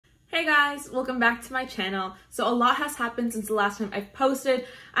Hey guys, welcome back to my channel. So a lot has happened since the last time I've posted.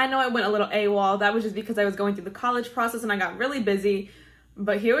 I know I went a little AWOL. That was just because I was going through the college process and I got really busy.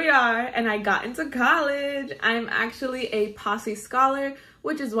 But here we are and I got into college. I'm actually a POSSE scholar,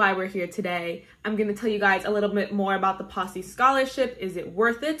 which is why we're here today. I'm going to tell you guys a little bit more about the POSSE scholarship. Is it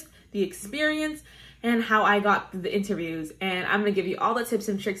worth it? The experience and how I got through the interviews. And I'm going to give you all the tips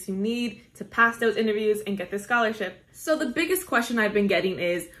and tricks you need to pass those interviews and get this scholarship. So the biggest question I've been getting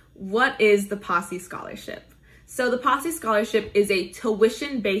is, what is the POSSE scholarship? So the POSSE scholarship is a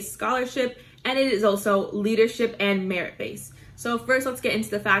tuition-based scholarship, and it is also leadership and merit-based. So first, let's get into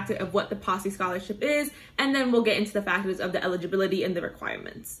the factor of what the POSSE scholarship is, and then we'll get into the factors of the eligibility and the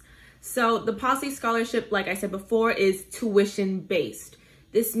requirements. So the POSSE scholarship, like I said before, is tuition-based.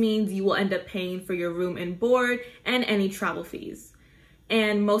 This means you will end up paying for your room and board and any travel fees.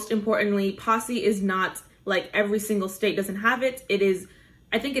 And most importantly, POSSE is not like every single state doesn't have it. It is,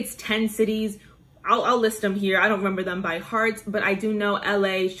 I think it's 10 cities. I'll list them here. I don't remember them by heart, but I do know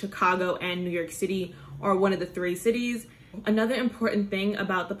LA, Chicago, and New York City are one of the 3 cities. Another important thing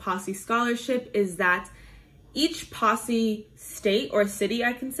about the POSSE scholarship is that each POSSE state or city,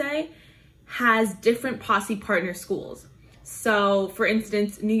 I can say, has different POSSE partner schools. So for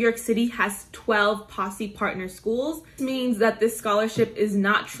instance, New York City has 12 POSSE partner schools. This means that this scholarship is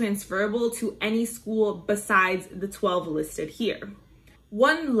not transferable to any school besides the 12 listed here.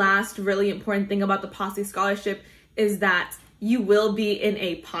 One last really important thing about the POSSE scholarship is that you will be in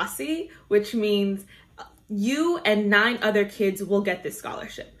a posse, which means you and 9 other kids will get this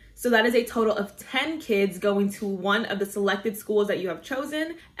scholarship. So that is a total of 10 kids going to one of the selected schools that you have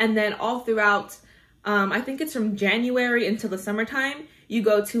chosen. And then all throughout, I think it's from January until the summertime, you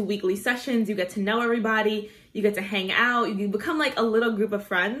go to weekly sessions, you get to know everybody, you get to hang out, you become like a little group of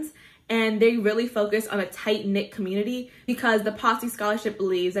friends. And they really focus on a tight-knit community because the POSSE scholarship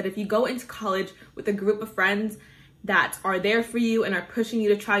believes that if you go into college with a group of friends that are there for you and are pushing you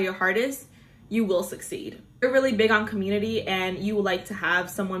to try your hardest, you will succeed. You're really big on community and you like to have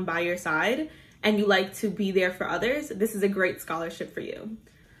someone by your side and you like to be there for others. This is a great scholarship for you.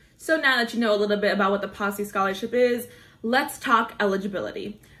 So now that you know a little bit about what the POSSE scholarship is, let's talk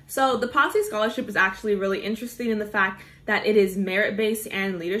eligibility. So the POSSE scholarship is actually really interesting in the fact that it is merit-based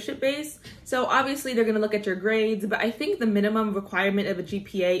and leadership-based. So obviously they're gonna look at your grades, but I think the minimum requirement of a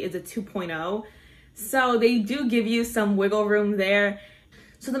GPA is a 2.0. So they do give you some wiggle room there.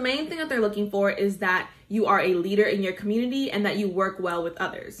 So the main thing that they're looking for is that you are a leader in your community and that you work well with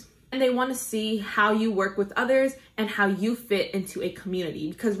others. And they wanna see how you work with others and how you fit into a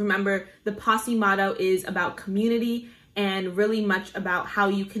community. Because remember, the POSSE motto is about community and really much about how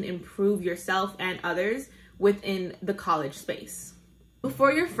you can improve yourself and others within the college space.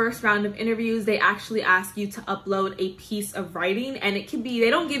 Before your first round of interviews, they actually ask you to upload a piece of writing, and it can be, they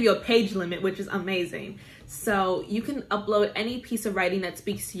don't give you a page limit, which is amazing. So you can upload any piece of writing that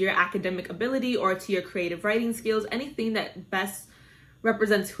speaks to your academic ability or to your creative writing skills, anything that best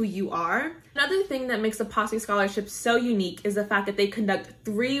represents who you are. Another thing that makes the POSSE scholarship so unique is the fact that they conduct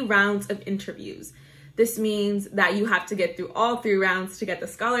 3 rounds of interviews. This means that you have to get through all 3 rounds to get the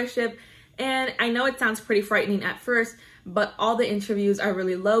scholarship. And I know it sounds pretty frightening at first, but all the interviews are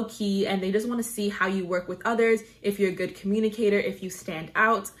really low key and they just want to see how you work with others, if you're a good communicator, if you stand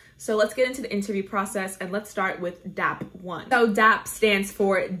out. So let's get into the interview process and let's start with DAP 1. So DAP stands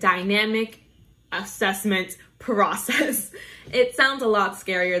for Dynamic Assessment Process. It sounds a lot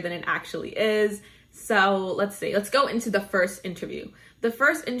scarier than it actually is. So let's go into the first interview. The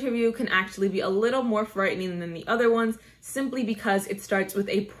first interview can actually be a little more frightening than the other ones simply because it starts with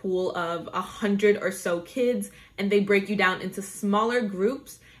a pool of 100 or so kids and they break you down into smaller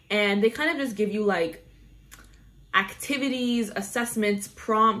groups and they kind of just give you like activities, assessments,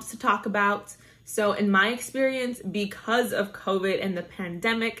 prompts to talk about. So in my experience, because of COVID and the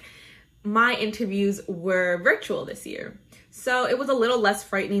pandemic, my interviews were virtual this year. So it was a little less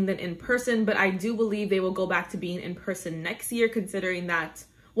frightening than in person, but I do believe they will go back to being in person next year, considering that,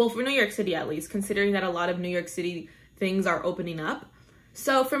 well, for New York City at least, considering that a lot of New York City things are opening up.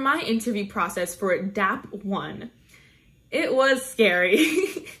 So for my interview process for DAP 1, it was scary.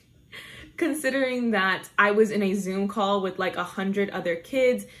 Considering that I was in a Zoom call with like 100 other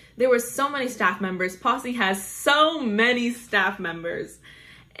kids, there were so many staff members. POSSE has so many staff members.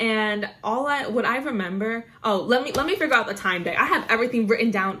 And what I remember, let me figure out the time day. I have everything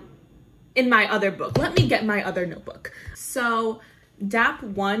written down in my other book. Let me get my other notebook. So DAP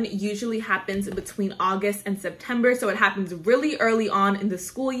 1 usually happens between August and September. So it happens really early on in the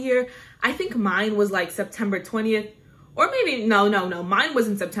school year. I think mine was like September 20th, or maybe, no, mine was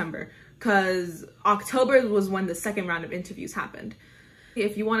in September because October was when the second round of interviews happened.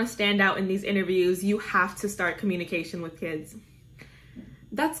 If you want to stand out in these interviews, you have to start communication with kids.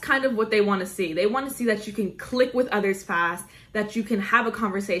 That's kind of what they want to see. They want to see that you can click with others fast, that you can have a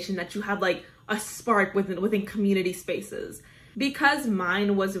conversation, that you have like a spark within community spaces. Because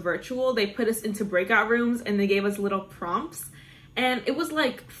mine was virtual, they put us into breakout rooms and they gave us little prompts. And it was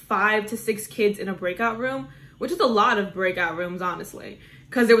like 5 to 6 kids in a breakout room, which is a lot of breakout rooms, honestly,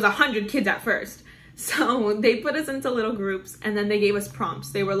 because there was 100 kids at first. So they put us into little groups and then they gave us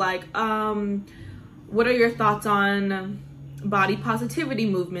prompts. They were like, what are your thoughts on body positivity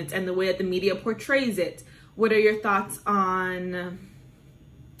movements and the way that the media portrays it? What are your thoughts on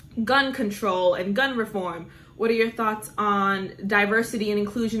gun control and gun reform? What are your thoughts on diversity and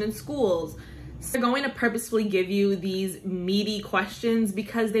inclusion in schools? So they're going to purposefully give you these meaty questions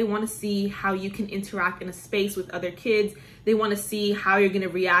because they want to see how you can interact in a space with other kids. They want to see how you're going to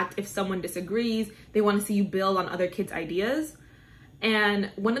react if someone disagrees. They want to see you build on other kids' ideas.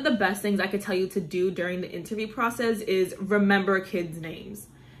 And one of the best things I could tell you to do during the interview process is remember kids' names.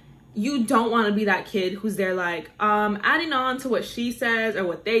 You don't want to be that kid who's there like, adding on to what she says or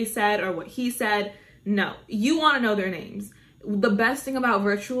what they said or what he said. No, you want to know their names. The best thing about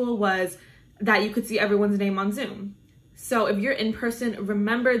virtual was that you could see everyone's name on Zoom. So if you're in person,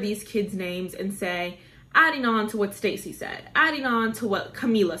 remember these kids' names and say, adding on to what Stacy said, adding on to what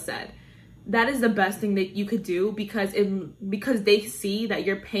Camila said. That is the best thing that you could do because they see that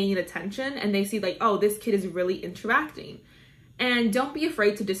you're paying attention and they see like, oh, this kid is really interacting. And don't be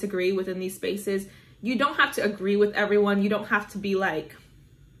afraid to disagree within these spaces. You don't have to agree with everyone. You don't have to be like,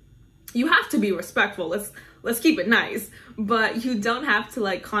 you have to be respectful. Let's keep it nice. But you don't have to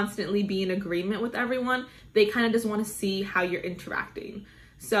like constantly be in agreement with everyone. They kind of just want to see how you're interacting.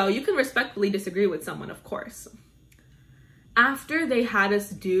 So you can respectfully disagree with someone, of course. After they had us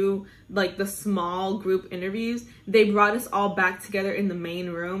do like the small group interviews, they brought us all back together in the main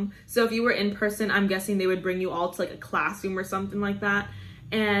room. So if you were in person, I'm guessing they would bring you all to like a classroom or something like that.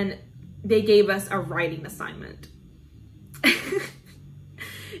 And they gave us a writing assignment.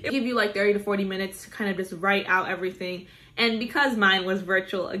 It give you like 30 to 40 minutes to kind of just write out everything. And because mine was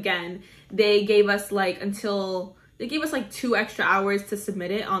virtual again, they gave us like 2 extra hours to submit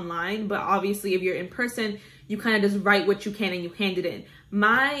it online. But obviously if you're in person, you kind of just write what you can and you hand it in.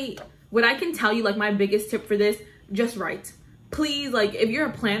 What I can tell you, like my biggest tip for this, just write. Please, like if you're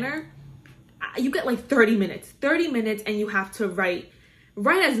a planner, you get like 30 minutes and you have to write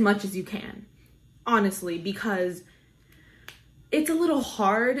as much as you can, honestly, because it's a little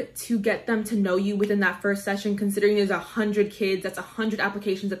hard to get them to know you within that first session, considering there's 100 kids, that's 100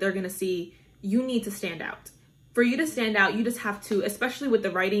 applications that they're gonna see. You need to stand out. For you to stand out, you just have to, especially with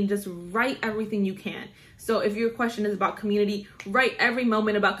the writing, just write everything you can. So if your question is about community, write every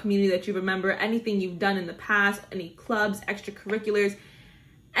moment about community that you remember, anything you've done in the past, any clubs, extracurriculars,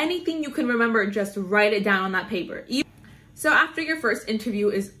 anything you can remember, just write it down on that paper. So after your first interview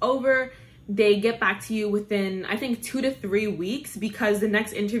is over, they get back to you within, I think, 2 to 3 weeks because the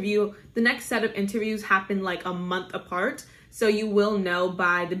next set of interviews happen like a month apart. So you will know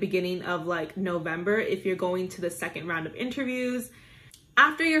by the beginning of like November if you're going to the second round of interviews.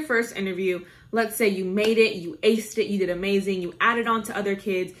 After your first interview, let's say you made it, you aced it, you did amazing, you added on to other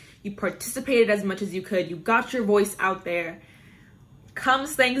kids, you participated as much as you could, you got your voice out there.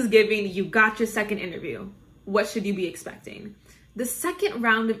 Comes Thanksgiving, you got your second interview. What should you be expecting? The second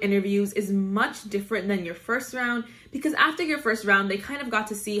round of interviews is much different than your first round because after your first round, they kind of got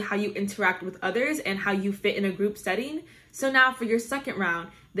to see how you interact with others and how you fit in a group setting. So now for your second round,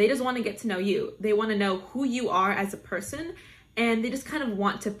 they just want to get to know you. They want to know who you are as a person, and they just kind of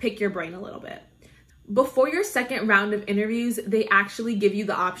want to pick your brain a little bit. Before your second round of interviews, they actually give you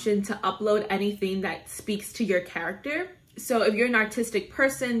the option to upload anything that speaks to your character. So if you're an artistic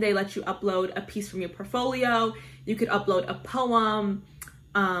person, they let you upload a piece from your portfolio. You could upload a poem.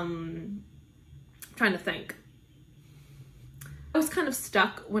 I'm trying to think. I was kind of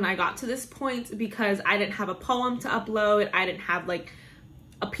stuck when I got to this point because I didn't have a poem to upload. I didn't have like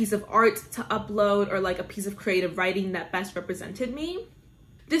a piece of art to upload or like a piece of creative writing that best represented me.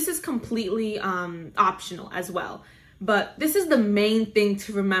 This is completely optional as well. But this is the main thing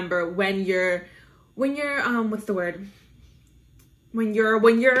to remember when you're what's the word? When you're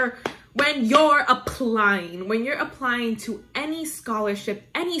applying to any scholarship,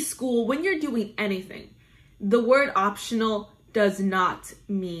 any school, when you're doing anything, the word optional does not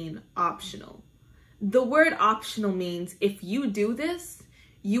mean optional. The word optional means if you do this,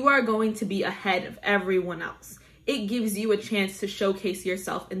 you are going to be ahead of everyone else. It gives you a chance to showcase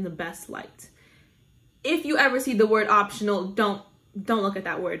yourself in the best light. If you ever see the word optional, don't look at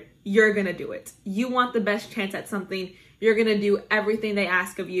that word. You're gonna do it. You want the best chance at something. You're gonna do everything they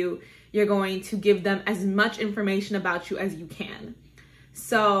ask of you. You're going to give them as much information about you as you can.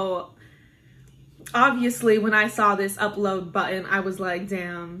 So obviously when I saw this upload button, I was like,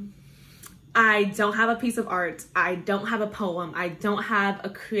 damn, I don't have a piece of art. I don't have a poem. I don't have a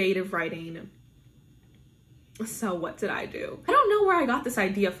creative writing. So what did I do? I don't know where I got this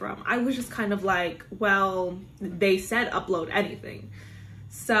idea from. I was just kind of like, well, they said upload anything.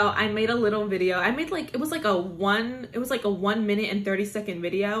 So I made a little video. I made like, it was like a 1 minute and 30-second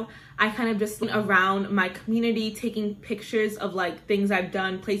video. I kind of just went around my community taking pictures of like things I've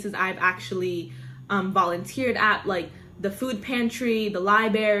done, places I've actually volunteered at, like the food pantry, the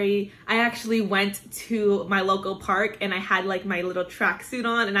library. I actually went to my local park and I had like my little tracksuit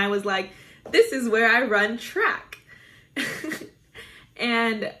on and I was like, this is where I run track.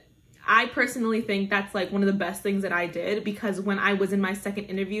 And I personally think that's like one of the best things that I did, because when I was in my second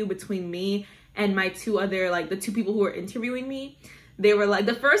interview between me and my two other, like the two people who were interviewing me, they were like,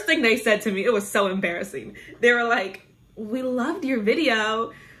 the first thing they said to me, it was so embarrassing. They were like, we loved your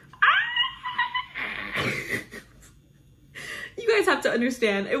video. You guys have to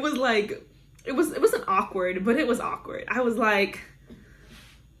understand, it was like, it wasn't awkward, but it was awkward. I was like,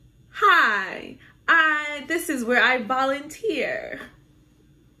 hi, this is where I volunteer.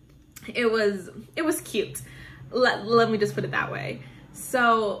 It was cute. Let me just put it that way.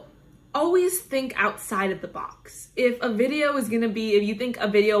 So always think outside of the box. If a video is gonna be, if you think a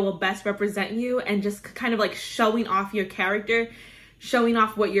video will best represent you and just kind of like showing off your character, showing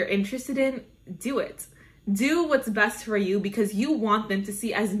off what you're interested in, do it. Do what's best for you, because you want them to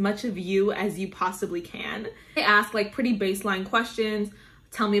see as much of you as you possibly can. They ask like pretty baseline questions.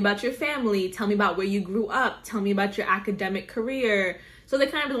 Tell me about your family. Tell me about where you grew up. Tell me about your academic career. So they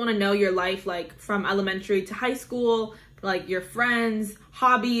kind of want to know your life, like from elementary to high school, like your friends,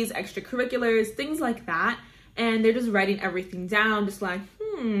 hobbies, extracurriculars, things like that. And they're just writing everything down, just like,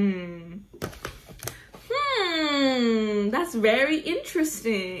 that's very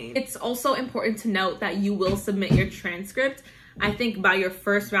interesting. It's also important to note that you will submit your transcript, I think, by your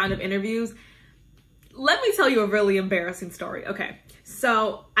first round of interviews. Let me tell you a really embarrassing story. Okay,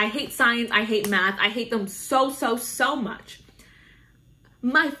 so I hate science, I hate math, I hate them so much.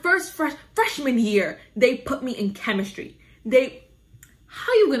 My first freshman year, they put me in chemistry.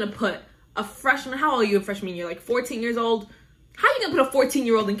 How you gonna put a freshman, how old are you a freshman year, like 14 years old? How you gonna put a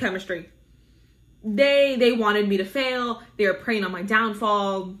 14-year-old in chemistry? They wanted me to fail. They were preying on my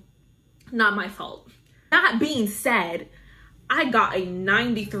downfall. Not my fault. That being said, I got a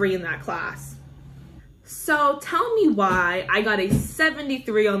 93 in that class. So tell me why I got a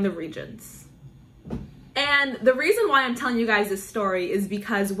 73 on the Regents. And the reason why I'm telling you guys this story is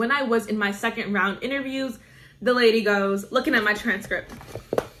because when I was in my second round interviews, the lady goes, looking at my transcript,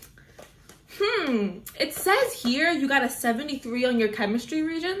 it says here you got a 73 on your chemistry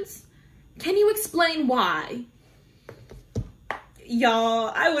Regents. Can you explain why?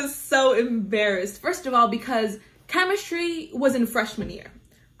 Y'all, I was so embarrassed. First of all, because chemistry was in freshman year.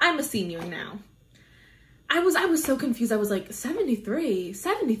 I'm a senior now. I was so confused. I was like, 73.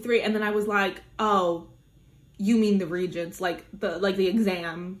 And then I was like, oh, you mean the Regents, like the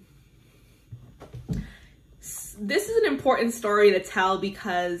exam. This is an important story to tell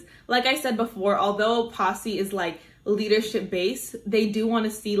because, like I said before, although Posse is like leadership based, they do want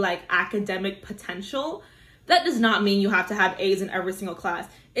to see like academic potential. That does not mean you have to have A's in every single class.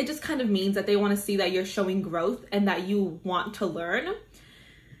 It just kind of means that they want to see that you're showing growth and that you want to learn.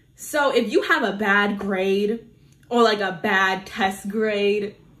 So if you have a bad grade or like a bad test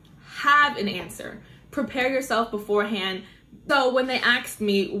grade, have an answer. Prepare yourself beforehand. So when they asked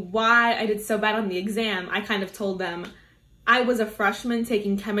me why I did so bad on the exam, I kind of told them I was a freshman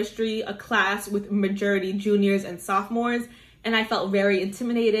taking chemistry, a class with majority juniors and sophomores, and I felt very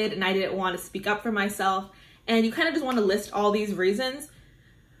intimidated and I didn't want to speak up for myself. And you kind of just want to list all these reasons.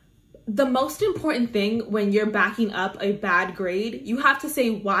 The most important thing when you're backing up a bad grade, you have to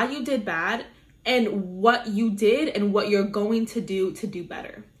say why you did bad and what you did and what you're going to do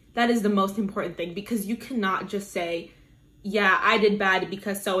better. That is the most important thing, because you cannot just say, yeah, I did bad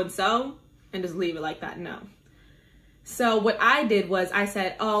because so-and-so, and just leave it like that. No. So what I did was I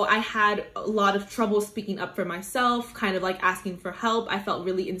said, oh, I had a lot of trouble speaking up for myself, kind of like asking for help. I felt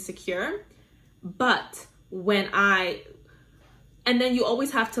really insecure. But and then you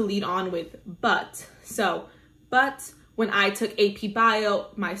always have to lead on with but. So, but when I took AP Bio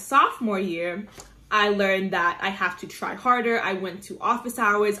my sophomore year, I learned that I have to try harder. I went to office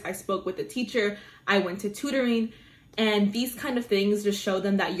hours. I spoke with the teacher. I went to tutoring. And these kind of things just show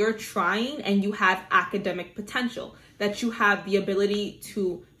them that you're trying and you have academic potential, that you have the ability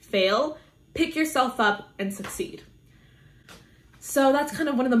to fail, pick yourself up, and succeed. So that's kind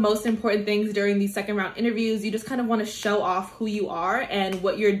of one of the most important things during these second round interviews. You just kind of want to show off who you are and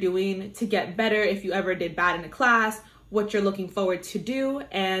what you're doing to get better if you ever did bad in a class, what you're looking forward to do,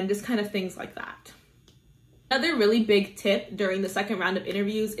 and just kind of things like that. Another really big tip during the second round of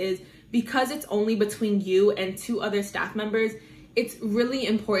interviews is because it's only between you and 2 other staff members, it's really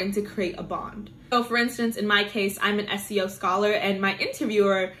important to create a bond. So for instance, in my case, I'm an SEO scholar and my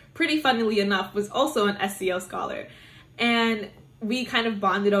interviewer, pretty funnily enough, was also an SEO scholar. And we kind of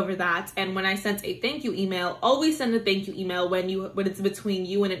bonded over that. And when I sent a thank you email, always send a thank you email when it's between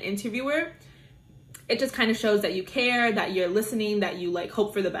you and an interviewer. It just kind of shows that you care, that you're listening, that you like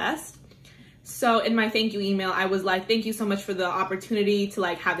hope for the best. So in my thank you email, I was like, thank you so much for the opportunity to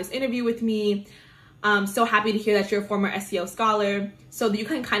like have this interview with me. I'm so happy to hear that you're a former SEO scholar. So you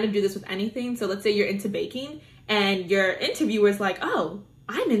can kind of do this with anything. So let's say you're into baking and your interviewer's like, oh,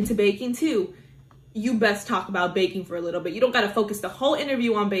 I'm into baking too. You best talk about baking for a little bit. You don't got to focus the whole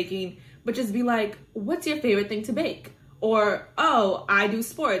interview on baking, but just be like, what's your favorite thing to bake? Or, oh, I do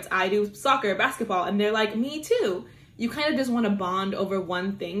sports. I do soccer, basketball. And they're like, me too. You kind of just want to bond over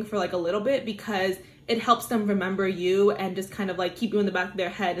one thing for like a little bit because it helps them remember you and just kind of like keep you in the back of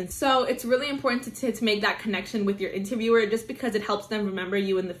their head. And so it's really important to make that connection with your interviewer just because it helps them remember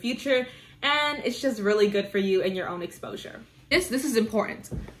you in the future. And it's just really good for you and your own exposure. This is important.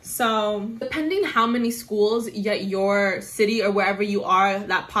 So depending how many schools yet your city or wherever you are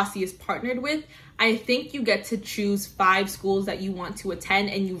that Posse is partnered with, I think you get to choose 5 schools that you want to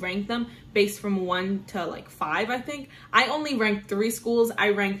attend and you rank them based from 1 to like 5, I think. I only ranked 3 schools. I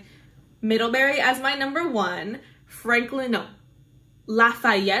ranked Middlebury as my number 1, Franklin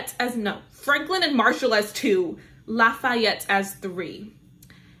and Marshall as 2, Lafayette as 3.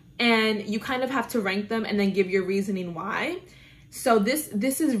 And you kind of have to rank them and then give your reasoning why. So this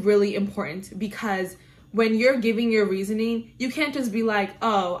is really important because when you're giving your reasoning, you can't just be like,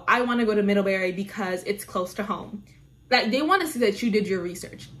 oh, I want to go to Middlebury because it's close to home. That they want to see that you did your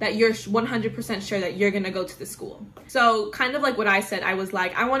research, that you're 100% sure that you're going to go to the school. So kind of like what I said, I was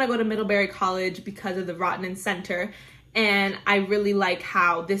like, I want to go to Middlebury College because of the Rotman Center. And I really like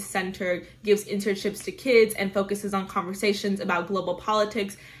how this center gives internships to kids and focuses on conversations about global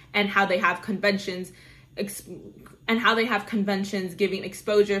politics and how they have conventions giving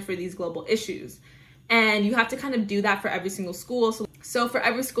exposure for these global issues. And you have to kind of do that for every single school. So for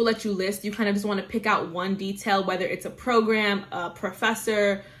every school that you list, you kind of just want to pick out one detail, whether it's a program, a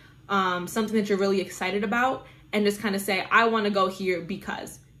professor, something that you're really excited about, and just kind of say, I want to go here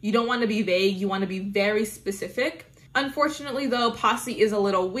because. You don't want to be vague. You want to be very specific. Unfortunately, though, Posse is a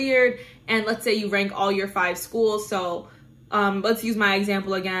little weird. And let's say you rank all your 5 schools. So let's use my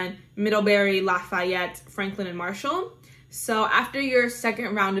example again, Middlebury, Lafayette, Franklin, and Marshall. So after your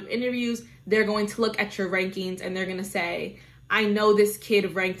second round of interviews, they're going to look at your rankings and they're going to say, I know this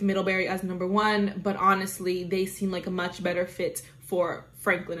kid ranked Middlebury as number 1, but honestly, they seem like a much better fit for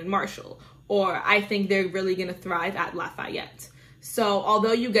Franklin and Marshall. Or I think they're really going to thrive at Lafayette. So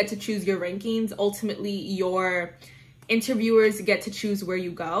although you get to choose your rankings, ultimately your interviewers get to choose where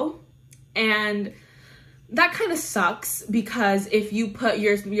you go. And that kind of sucks because if you put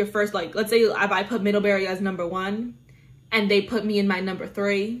your first, like, let's say if I put Middlebury as number 1 and they put me in my number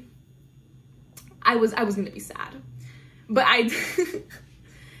 3, I was going to be sad. But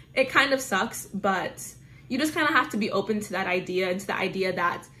it kind of sucks, but you just kind of have to be open to that idea and to the idea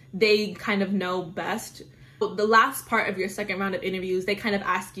that they kind of know best. The last part of your second round of interviews, they kind of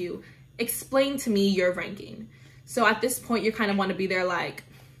ask you, explain to me your ranking. So at this point, you kind of want to be there like,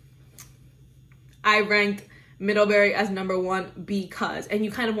 I ranked Middlebury as number 1 because, and you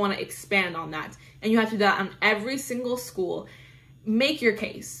kind of want to expand on that. And you have to do that on every single school. Make your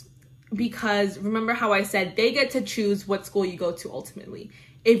case. Because remember how I said they get to choose what school you go to ultimately.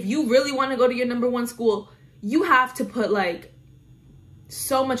 If you really want to go to your number 1 school, you have to put like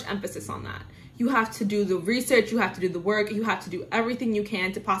so much emphasis on that. You have to do the research, you have to do the work, you have to do everything you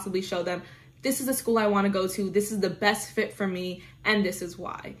can to possibly show them, this is the school I want to go to, this is the best fit for me, and this is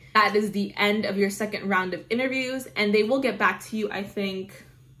why. That is the end of your second round of interviews, and they will get back to you, I think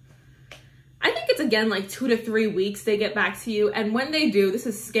it's again like 2 to 3 weeks they get back to you. And when they do, this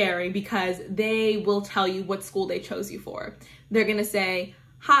is scary because they will tell you what school they chose you for. They're gonna say,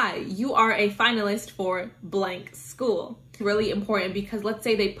 hi, you are a finalist for blank school. It's really important because let's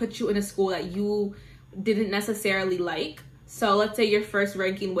say they put you in a school that you didn't necessarily like. So let's say your first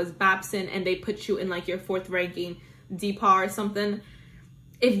ranking was Babson and they put you in like your 4th ranking, DPAR or something.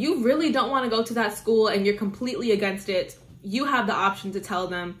 If you really don't want to go to that school and you're completely against it, you have the option to tell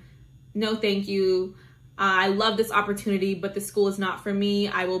them, no, thank you. I love this opportunity, but the school is not for me.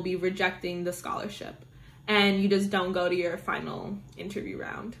 I will be rejecting the scholarship. and you just don't go to your final interview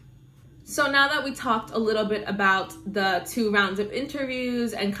round. So now that we talked a little bit about the 2 rounds of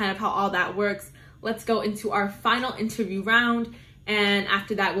interviews and kind of how all that works, let's go into our final interview round, and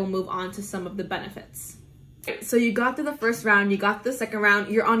after that we'll move on to some of the benefits. So you got through the first round, you got the second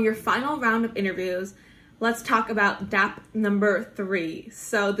round, you're on your final round of interviews. Let's talk about DAP number 3.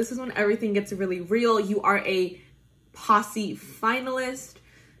 So this is when everything gets really real. You are a POSSE finalist.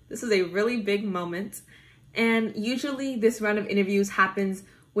 This is a really big moment. And usually this round of interviews happens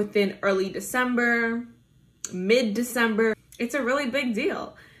within early December, mid-December. It's a really big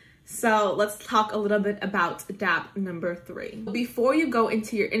deal. So let's talk a little bit about DAP number 3. Before you go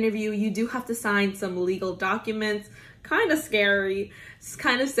into your interview, you do have to sign some legal documents. Kind of scary. It's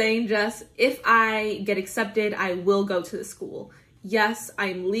kind of saying just, if I get accepted, I will go to the school. Yes,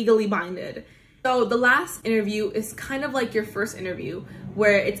 I'm legally binded. So the last interview is kind of like your first interview,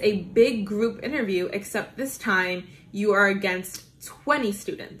 where it's a big group interview, except this time you are against 20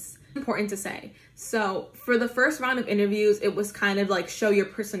 students. Important to say. So for the first round of interviews, it was kind of like show your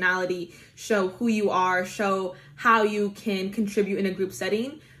personality, show who you are, show how you can contribute in a group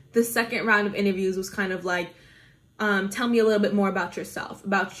setting. The second round of interviews was kind of like, tell me a little bit more about yourself,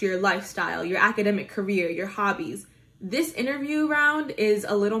 about your lifestyle, your academic career, your hobbies. This interview round is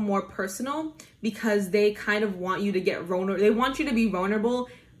a little more personal because they kind of want you to get vulnerable. They want you to be vulnerable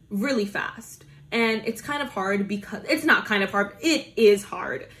really fast. And it's kind of hard because, it's not kind of hard, it is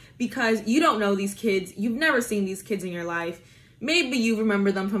hard because you don't know these kids. You've never seen these kids in your life. Maybe you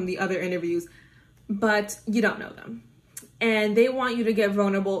remember them from the other interviews, but you don't know them. And they want you to get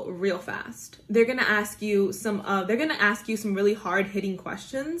vulnerable real fast. They're gonna ask you some really hard-hitting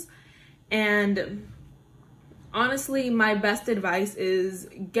questions. And honestly, my best advice is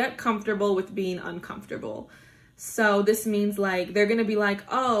get comfortable with being uncomfortable. So this means like, they're gonna be like,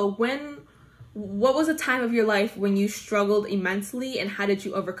 oh, what was a time of your life when you struggled immensely and how did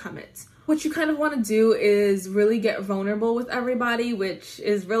you overcome it? What you kind of want to do is really get vulnerable with everybody, which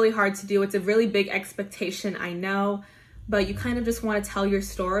is really hard to do. It's a really big expectation, I know, but you kind of just want to tell your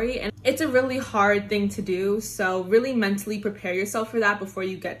story, and it's a really hard thing to do. So really mentally prepare yourself for that before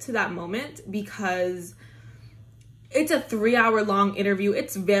you get to that moment, because it's a 3-hour long interview.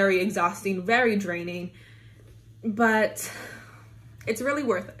 It's very exhausting, very draining, but it's really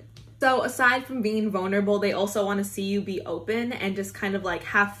worth it. So aside from being vulnerable, they also want to see you be open and just kind of like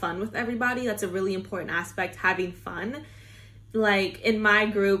have fun with everybody. That's a really important aspect, having fun. Like in my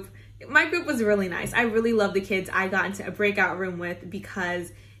group was really nice. I really love the kids I got into a breakout room with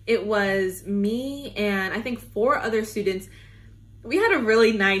because it was me and I think 4 other students. We had a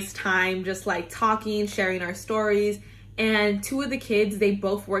really nice time just like talking, sharing our stories. And 2 of the kids, they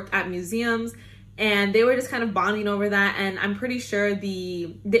both worked at museums. And they were just kind of bonding over that. And I'm pretty sure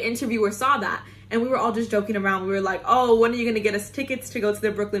the interviewer saw that. And we were all just joking around. We were like, oh, when are you going to get us tickets to go to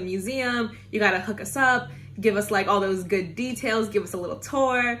the Brooklyn Museum? You got to hook us up, give us like all those good details, give us a little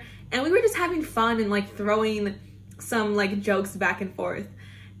tour. And we were just having fun and like throwing some like jokes back and forth.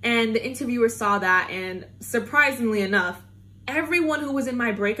 And the interviewer saw that. And surprisingly enough, everyone who was in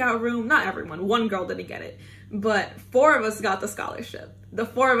my breakout room, not everyone, 1 girl didn't get it, but 4 of us got the scholarship. The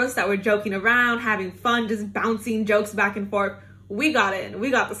 4 of us that were joking around, having fun, just bouncing jokes back and forth, we got in,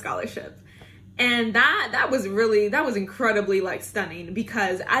 we got the scholarship. And that was incredibly like stunning,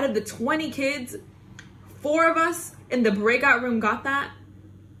 because out of the 20 kids, 4 of us in the breakout room got that.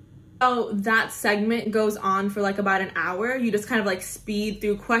 So that segment goes on for like about an hour. You just kind of like speed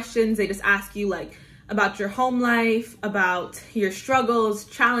through questions. They just ask you like about your home life, about your struggles,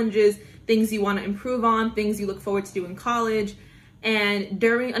 challenges, things you want to improve on, things you look forward to do in college. And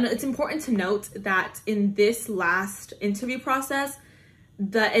it's important to note that in this last interview process,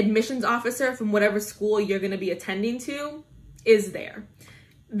 the admissions officer from whatever school you're going to be attending to is there.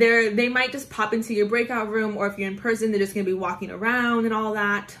 They might just pop into your breakout room, or if you're in person, they're just going to be walking around and all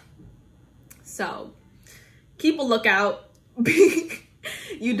that. So keep a lookout.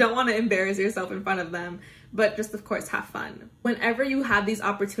 You don't want to embarrass yourself in front of them, but just of course have fun. Whenever you have these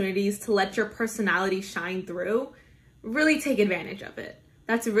opportunities to let your personality shine through, really take advantage of it.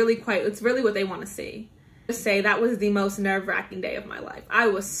 It's really what they want to see. Just say that was the most nerve-wracking day of my life. I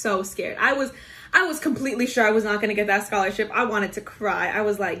was so scared. I was completely sure I was not going to get that scholarship. I wanted to cry. I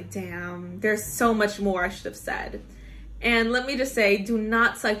was like, damn, there's so much more I should have said. And let me just say, do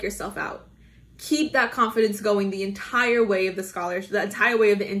not psych yourself out. Keep that confidence going the entire way of the scholarship, the entire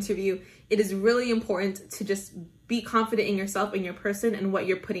way of the interview. It is really important to just be confident in yourself and your person and what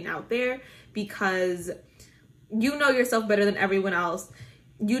you're putting out there, because you know yourself better than everyone else.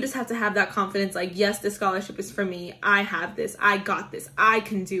 You just have to have that confidence, like, yes, this scholarship is for me. I have this. I got this. I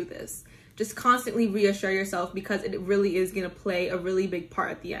can do this. Just constantly reassure yourself, because it really is going to play a really big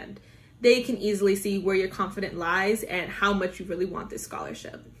part at the end. They can easily see where your confidence lies and how much you really want this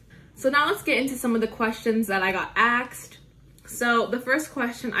scholarship. So now let's get into some of the questions that I got asked. So the first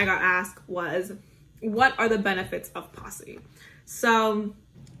question I got asked was, what are the benefits of POSSE? So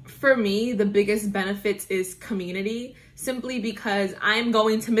for me, the biggest benefits is community, simply because I'm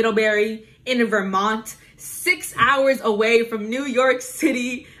going to Middlebury in Vermont, 6 hours away from New York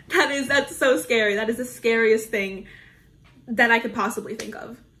City. That's so scary. That is the scariest thing that I could possibly think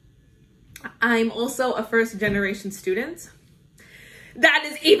of. I'm also a first generation student. That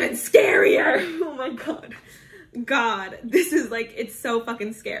is even scarier. Oh my God, this is like, it's so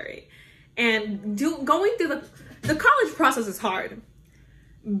fucking scary. And going through the college process is hard.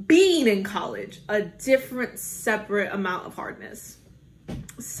 Being in college, a different, separate amount of hardness.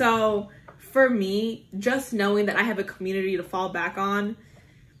 So for me, just knowing that I have a community to fall back on,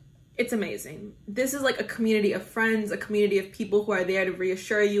 it's amazing. This is like a community of friends, a community of people who are there to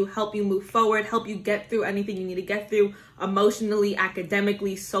reassure you, help you move forward, help you get through anything you need to get through, emotionally,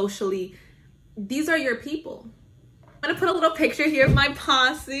 academically, socially. These are your people. I'm gonna put a little picture here of my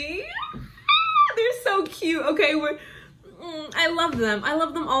posse. They're so cute. Okay, I love them. I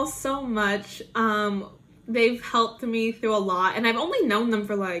love them all so much. They've helped me through a lot, and I've only known them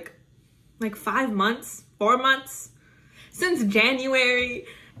for like 5 months, 4 months, since January.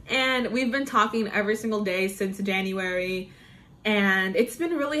 And we've been talking every single day since January, and it's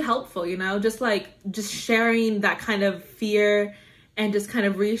been really helpful, you know, just sharing that kind of fear and just kind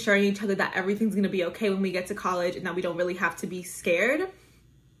of reassuring each other that everything's gonna be okay when we get to college and that we don't really have to be scared.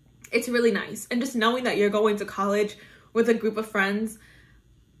 It's really nice. And just knowing that you're going to college with a group of friends,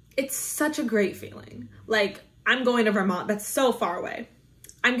 it's such a great feeling. Like, I'm going to Vermont, that's so far away.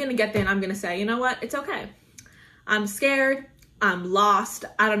 I'm gonna get there and I'm gonna say, you know what, it's okay. I'm scared, I'm lost,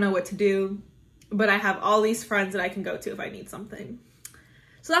 I don't know what to do, but I have all these friends that I can go to if I need something.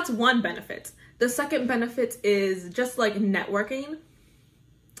 So that's one benefit. The second benefit is just like networking.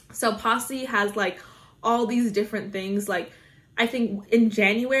 So POSSE has like all these different things. Like, I think in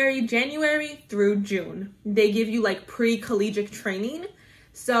January through June, they give you like pre-collegiate training.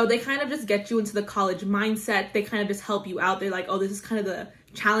 So they kind of just get you into the college mindset. They kind of just help you out. They're like, oh, this is kind of the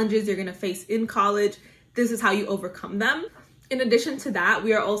challenges you're gonna face in college. This is how you overcome them. In addition to that,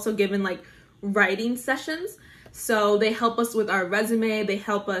 we are also given like writing sessions. So they help us with our resume. They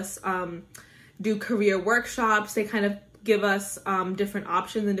help us do career workshops. They kind of give us different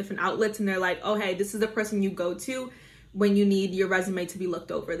options and different outlets. And they're like, oh, hey, this is the person you go to when you need your resume to be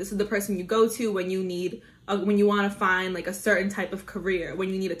looked over. This is the person you go to when you need, when you want to find like a certain type of career, when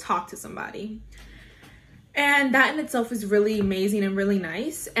you need to talk to somebody. And that in itself is really amazing and really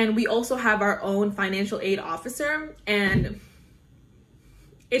nice. And we also have our own financial aid officer, and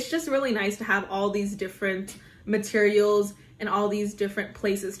it's just really nice to have all these different materials and all these different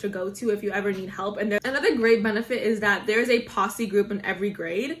places to go to if you ever need help. And another great benefit is that there's a POSSE group in every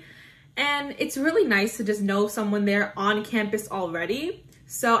grade, and it's really nice to just know someone there on campus already.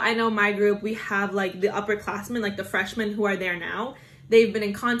 So I know my group, we have like the upperclassmen, like the freshmen who are there now. They've been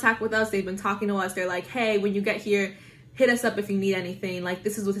in contact with us. They've been talking to us. They're like, hey, when you get here, hit us up if you need anything. Like,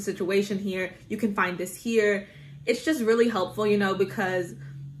 this is what the situation here. You can find this here. It's just really helpful, you know, because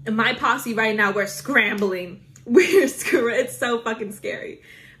in my posse right now, we're scrambling. It's so fucking scary.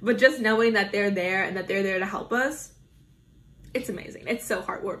 But just knowing that they're there and that they're there to help us, it's amazing. It's so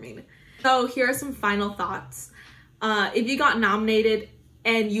heartwarming. So here are some final thoughts. If you got nominated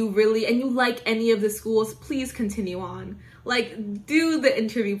and you like any of the schools, please continue on. Like, do the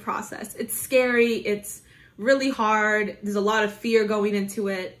interview process. It's scary. It's really hard. There's a lot of fear going into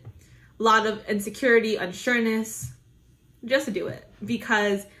it. A lot of insecurity, unsureness. Just do it.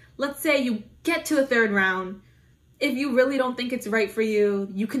 Because let's say you get to the third round. If you really don't think it's right for you,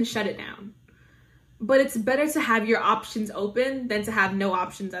 you can shut it down. But it's better to have your options open than to have no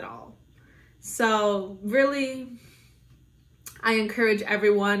options at all. So really, I encourage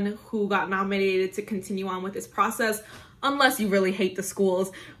everyone who got nominated to continue on with this process, unless you really hate the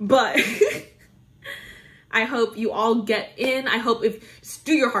schools. But I hope you all get in. I hope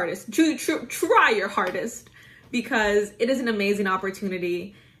do your hardest, try your hardest, because it is an amazing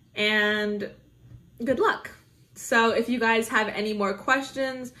opportunity, and good luck. So if you guys have any more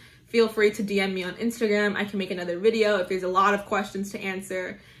questions, feel free to DM me on Instagram. I can make another video if there's a lot of questions to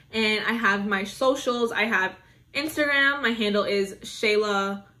answer. And I have my socials. I have Instagram. My handle is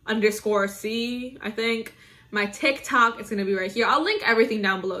Shayla_C, I think. My TikTok, it's gonna be right here. I'll link everything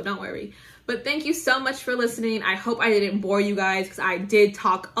down below, don't worry. But thank you so much for listening. I hope I didn't bore you guys, because I did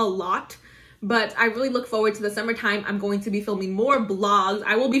talk a lot. But I really look forward to the summertime. I'm going to be filming more vlogs.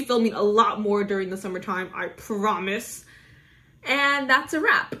 I will be filming a lot more during the summertime, I promise. And that's a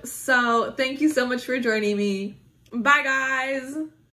wrap. So thank you so much for joining me. Bye, guys.